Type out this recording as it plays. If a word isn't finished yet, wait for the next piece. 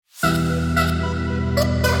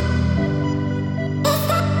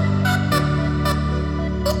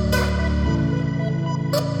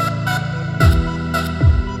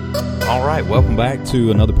All right, welcome back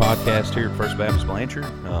to another podcast here at First Baptist Blanchard.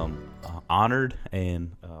 Honored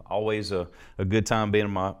and always a good time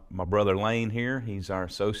being with my brother Lane here. He's our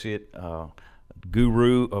associate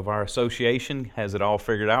guru of our association, has it all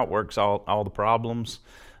figured out, works all the problems,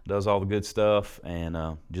 does all the good stuff,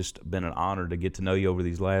 and just been an honor to get to know you over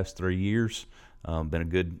these last 3 years. Been a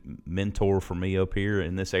good mentor for me up here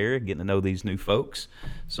in this area, getting to know these new folks.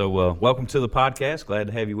 So welcome to the podcast. Glad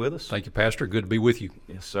to have you with us. Thank you, Pastor. Good to be with you.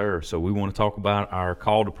 Yes, sir. So we want to talk about our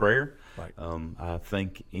call to prayer. Right. I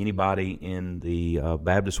think anybody in the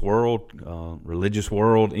Baptist world, religious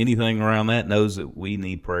world, anything around that knows that we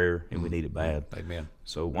need prayer and we need it bad. Amen.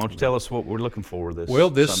 So why don't you tell us what we're looking for this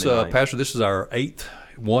Sunday night? Pastor, this is our 8th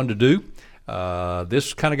one to do.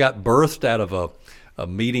 This kind of got birthed out of a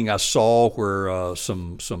meeting I saw where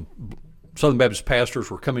some Southern Baptist pastors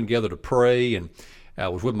were coming together to pray, and I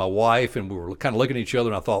was with my wife, and we were kind of looking at each other,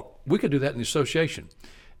 and I thought, we could do that in the association.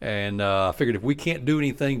 And I figured if we can't do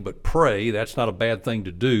anything but pray, that's not a bad thing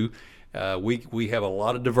to do. We have a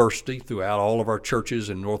lot of diversity throughout all of our churches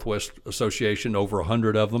in Northwest Association, over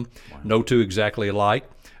 100 of them, wow. No two exactly alike,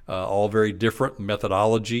 all very different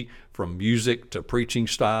methodology, from music to preaching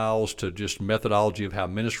styles to just methodology of how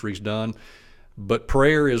ministry is done. But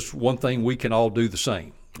prayer is one thing we can all do the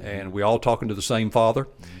same, and we all talking to the same Father.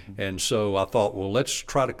 Mm-hmm. And so I thought, well, let's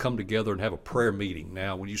try to come together and have a prayer meeting.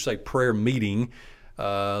 Now, when you say prayer meeting,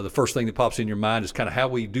 the first thing that pops in your mind is kind of how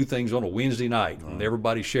we do things on a Wednesday night, and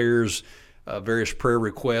everybody shares various prayer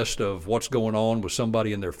requests of what's going on with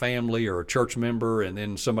somebody in their family or a church member, and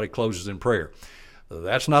then somebody closes in prayer.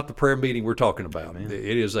 That's not the prayer meeting we're talking about. Amen.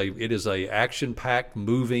 It is a action-packed,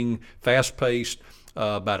 moving, fast-paced,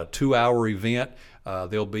 about a 2-hour event.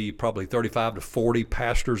 There'll be probably 35 to 40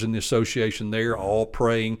 pastors in the association there, all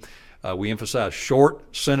praying. We emphasize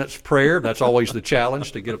short sentence prayer. That's always the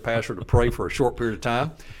challenge, to get a pastor to pray for a short period of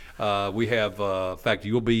time. We have, in fact,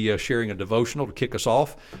 you'll be sharing a devotional to kick us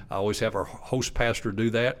off. I always have our host pastor do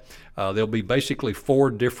that. There'll be basically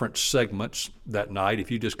 4 different segments that night. If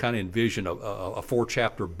you just kind of envision a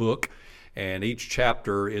 4-chapter book, and each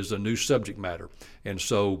chapter is a new subject matter. And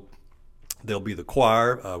so there'll be the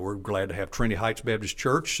choir. We're glad to have Trinity Heights Baptist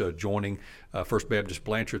Church joining First Baptist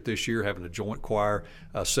Blanchard this year, having a joint choir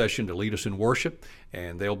session to lead us in worship.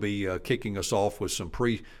 And they'll be kicking us off with some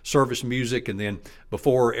pre-service music. And then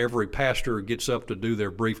before every pastor gets up to do their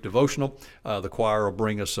brief devotional, the choir will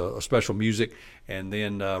bring us a special music. And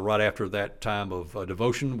then right after that time of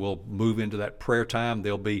devotion, we'll move into that prayer time.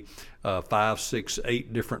 There'll be 5, 6,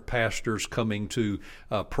 8 different pastors coming to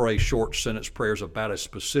pray short sentence prayers about a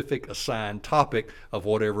specific assigned topic of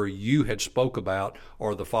whatever you had spoke about,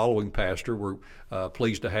 or the following pastor. We're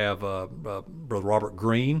pleased to have Brother Robert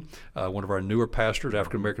Green, one of our newer pastors,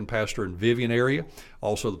 African-American pastor in Vivian area,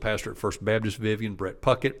 also the pastor at First Baptist Vivian, Brett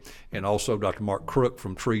Puckett, and also Dr. Mark Crook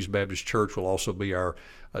from Trees Baptist Church will also be our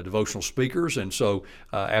devotional speakers. And so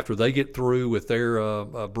after they get through with their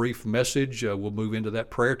brief message, we'll move into that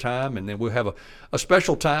prayer time, and then we'll have a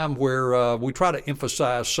special time where we try to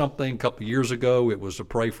emphasize something. A couple of years ago, it was to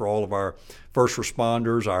pray for all of our first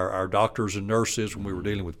responders, our doctors and nurses when we were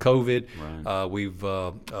dealing with COVID. Right. We've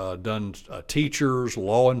done teachers,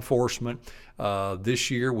 law enforcement. This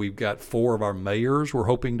year, we've got 4 of our mayors we're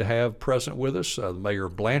hoping to have present with us, the mayor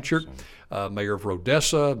of Blanchard, mayor of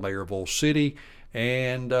Rodessa, mayor of Old City,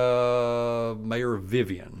 and Mayor of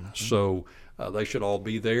Vivian. So they should all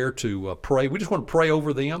be there to pray. We just want to pray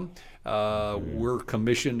over them. We're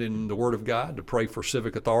commissioned in the Word of God to pray for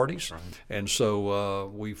civic authorities. Right. And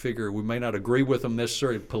so we figure we may not agree with them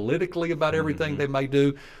necessarily politically about everything they may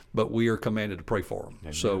do, but we are commanded to pray for them.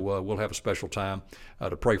 Amen. So we'll have a special time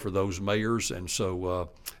to pray for those mayors. And so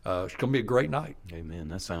it's going to be a great night. Amen.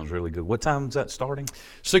 That sounds really good. What time is that starting?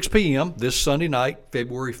 6 p.m. this Sunday night,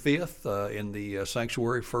 February 5th, in the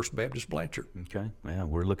sanctuary First Baptist Blanchard. Okay. Yeah,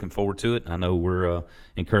 we're looking forward to it. I know we're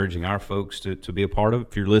encouraging our folks to be a part of it.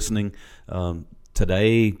 If you're listening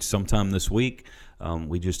today, sometime this week,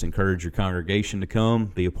 we just encourage your congregation to come,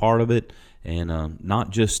 be a part of it, and not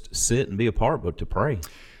just sit and be a part, but to pray.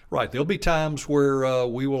 Right. There'll be times where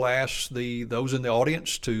we will ask those in the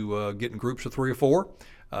audience to get in groups of 3 or 4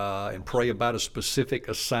 and pray about a specific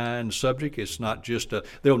assigned subject. It's not just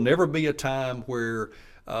there'll never be a time where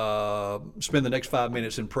spend the next 5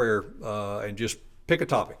 minutes in prayer and just pick a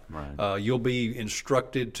topic. Right. You'll be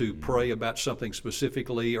instructed to pray about something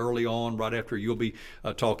specifically early on, right after you'll be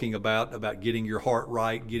talking about getting your heart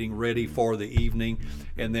right, getting ready for the evening.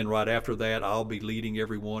 And then right after that, I'll be leading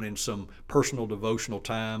everyone in some personal devotional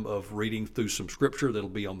time of reading through some scripture that'll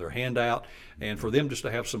be on their handout, and for them just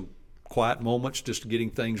to have some quiet moments, just getting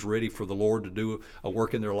things ready for the Lord to do a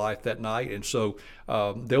work in their life that night. And so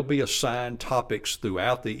there'll be assigned topics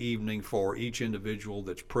throughout the evening for each individual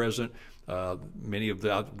that's present. We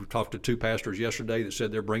talked to 2 pastors yesterday that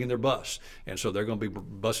said they're bringing their bus, and so they're going to be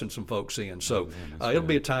bussing some folks in. So it'll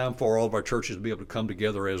be a time for all of our churches to be able to come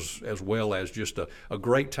together as well as just a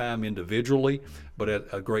great time individually, but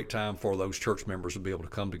a great time for those church members to be able to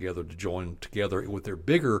come together to join together with their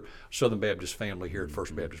bigger Southern Baptist family here at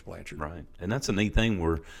First Baptist Blanchard. Right, and that's a neat thing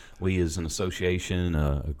where we as an association,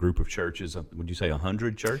 a group of churches, would you say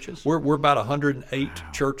 100 churches? We're about 108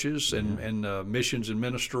 churches and missions and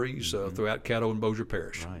ministries throughout Caddo and Bossier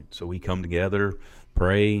Parish. Right. So we come together,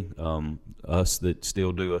 pray. Us that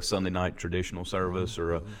still do a Sunday night traditional service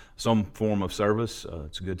or some form of service,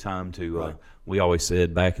 it's a good time to. We always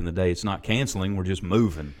said back in the day, it's not canceling; we're just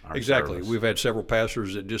moving. Exactly. Service. We've had several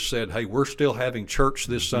pastors that just said, "Hey, we're still having church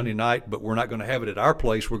this Sunday night, but we're not going to have it at our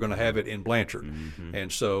place. We're going to have it in Blanchard."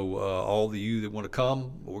 And so, all of you that want to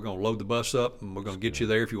come, we're going to load the bus up, and we're going to get you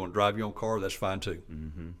there. If you want to drive your own car, that's fine too.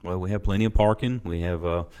 Well, we have plenty of parking. We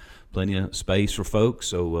have plenty of space for folks.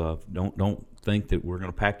 So don't think that we're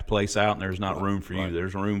going to pack the place out and there's not room for you.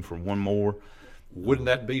 There's room for one more. Wouldn't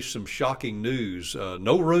that be some shocking news?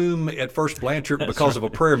 No room at First Blanchard because of a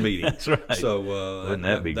prayer meeting. That's right. So wouldn't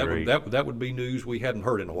that be great? That would be news we hadn't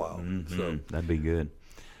heard in a while. So that'd be good.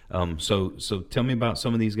 So tell me about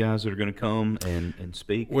some of these guys that are going to come and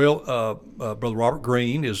speak. Well, Brother Robert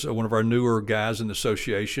Green is one of our newer guys in the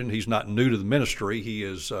association. He's not new to the ministry. He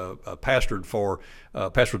is pastored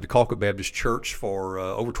the Colquitt Baptist Church for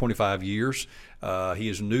over 25 years. He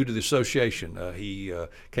is new to the association. He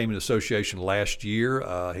came into the association last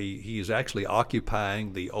year. He is actually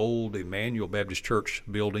occupying the old Emmanuel Baptist Church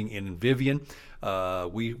building in Vivian.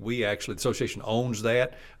 We actually, the association owns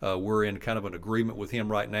that. We're in kind of an agreement with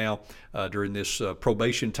him right now during this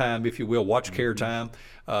probation time, if you will, watch care time,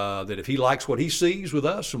 that if he likes what he sees with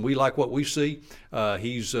us and we like what we see,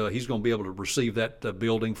 he's going to be able to receive that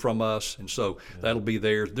building from us. And so that'll be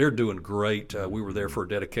there. They're doing great. We were there for a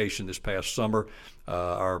dedication this past summer.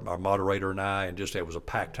 Our moderator and I, and just it was a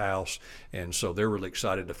packed house, and so they're really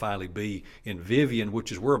excited to finally be in Vivian,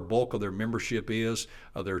 which is where a bulk of their membership is.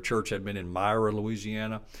 Their church had been in Myra,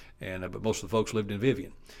 Louisiana, but most of the folks lived in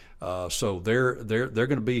Vivian. So they're going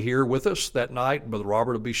to be here with us that night. Brother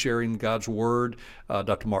Robert will be sharing God's Word.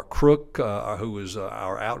 Dr. Mark Crook, who is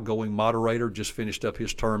our outgoing moderator, just finished up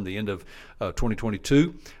his term the end of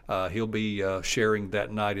 2022. He'll be sharing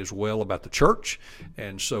that night as well about the church.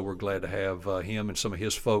 And so we're glad to have him and some of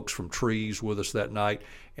his folks from Trees with us that night.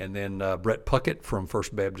 And then Brett Puckett from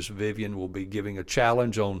First Baptist Vivian will be giving a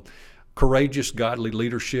challenge on courageous, godly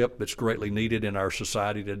leadership that's greatly needed in our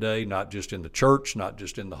society today, not just in the church, not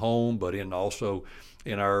just in the home, but also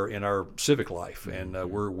in our civic life. And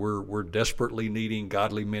we're desperately needing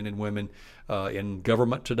godly men and women in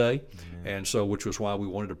government today. And so, which was why we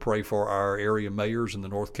wanted to pray for our area mayors in the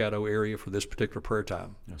North Caddo area for this particular prayer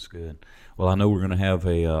time. That's good. Well, I know we're going to have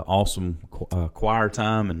a awesome choir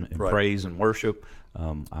time and praise and worship.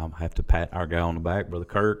 I'll have to pat our guy on the back, Brother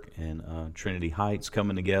Kirk, and Trinity Heights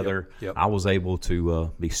coming together. Yep. I was able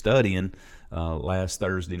to be studying last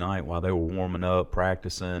Thursday night while they were warming up,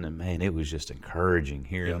 practicing, and man, it was just encouraging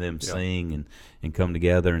hearing them sing and come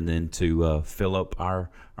together, and then to fill up our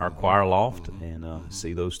choir loft and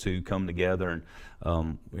see those two come together.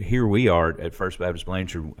 And here we are at First Baptist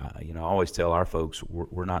Blanchard. I always tell our folks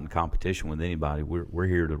we're not in competition with anybody. We're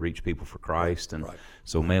here to reach people for Christ, and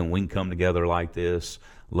so man, we can come together like this,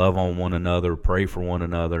 love on one another, pray for one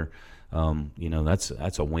another.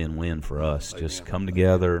 That's a win-win for us. Amen. Just come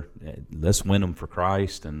together, let's win them for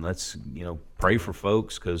Christ, and let's pray for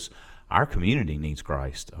folks, because our community needs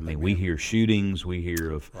Christ. I mean, we hear shootings, we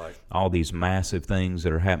hear of all these massive things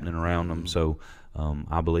that are happening around them. So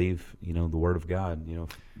I believe, the Word of God,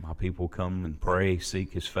 my people come and pray,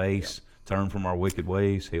 seek His face, turn from our wicked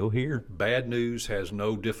ways, He'll hear. Bad news has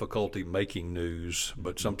no difficulty making news,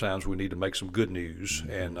 but sometimes we need to make some good news.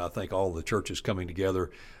 And I think all the churches coming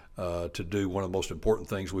together to do one of the most important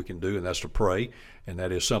things we can do, and that's to pray. And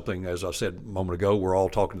that is something, as I said a moment ago, we're all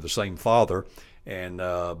talking to the same Father. And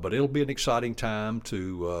but it'll be an exciting time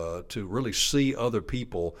to really see other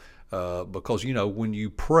people, because when you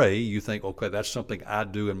pray, you think, okay, that's something I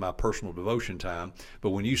do in my personal devotion time.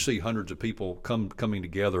 But when you see hundreds of people coming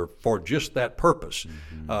together for just that purpose,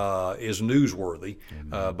 is newsworthy,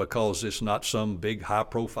 because it's not some big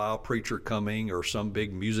high-profile preacher coming or some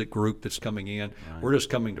big music group that's coming in. We're just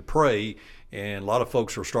coming to pray. and a lot of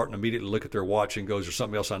folks are starting to immediately look at their watch and goes, "There's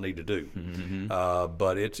something else I need to do."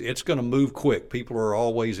 But it's going to move quick. People are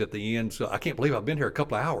always at the end. So I can't believe I've been here a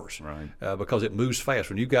couple of hours, because it moves fast.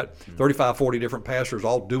 When you've got 35, 40 different pastors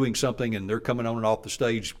all doing something, and they're coming on and off the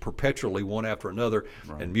stage perpetually, one after another,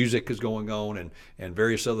 and music is going on, and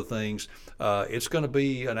various other things. It's going to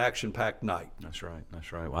be an action-packed night. That's right.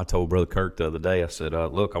 That's right. Well, I told Brother Kirk the other day. I said,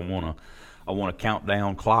 "Look, I want a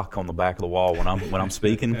countdown clock on the back of the wall when I'm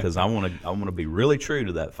speaking, because I want to be really true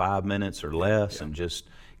to that 5 minutes or less, and just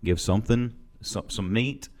give some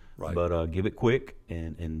meat, but give it quick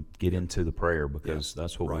and get into the prayer, because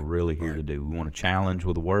that's what we're really here to do. We want to challenge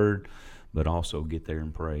with the word, but also get there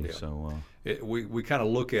and pray." So we kind of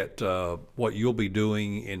look at what you'll be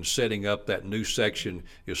doing in setting up that new section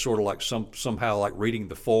is sort of like somehow like reading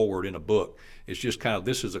the foreword in a book. It's just kind of,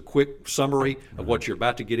 this is a quick summary of what you're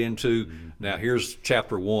about to get into. Now here's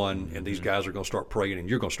chapter 1, and these guys are going to start praying, and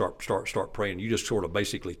you're going to start praying. You just sort of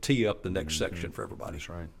basically tee up the next section for everybody. That's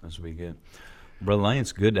right. That's be good. Brother Lane,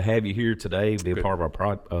 it's good to have you here today. Be a part of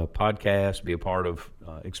our podcast. Be a part of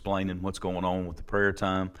explaining what's going on with the prayer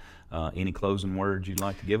time. Any closing words you'd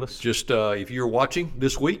like to give us? Just if you're watching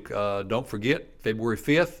this week, don't forget February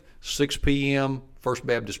 5th, 6 p.m., First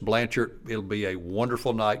Baptist Blanchard. It'll be a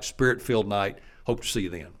wonderful night, spirit-filled night. Hope to see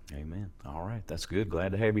you then. Amen. All right. That's good.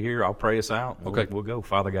 Glad to have you here. I'll pray us out. Okay. We'll go.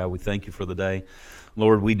 Father God, we thank you for the day.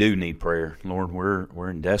 Lord, we do need prayer. Lord, we're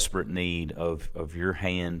in desperate need of your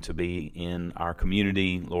hand to be in our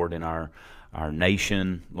community, Lord, in our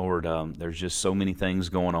nation. Lord, there's just so many things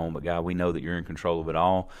going on, but God, we know that you're in control of it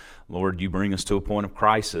all. Lord, you bring us to a point of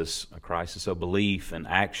crisis, a crisis of belief and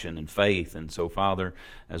action and faith. And so, Father,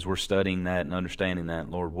 as we're studying that and understanding that,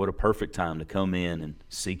 Lord, what a perfect time to come in and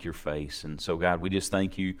seek your face. And so, God, we just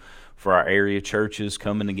thank you for our area churches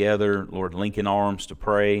coming together, Lord, linking arms to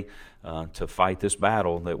pray, to fight this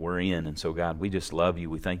battle that we're in. And so, God, we just love you.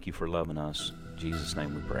 We thank you for loving us. In Jesus'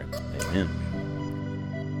 name we pray. Amen.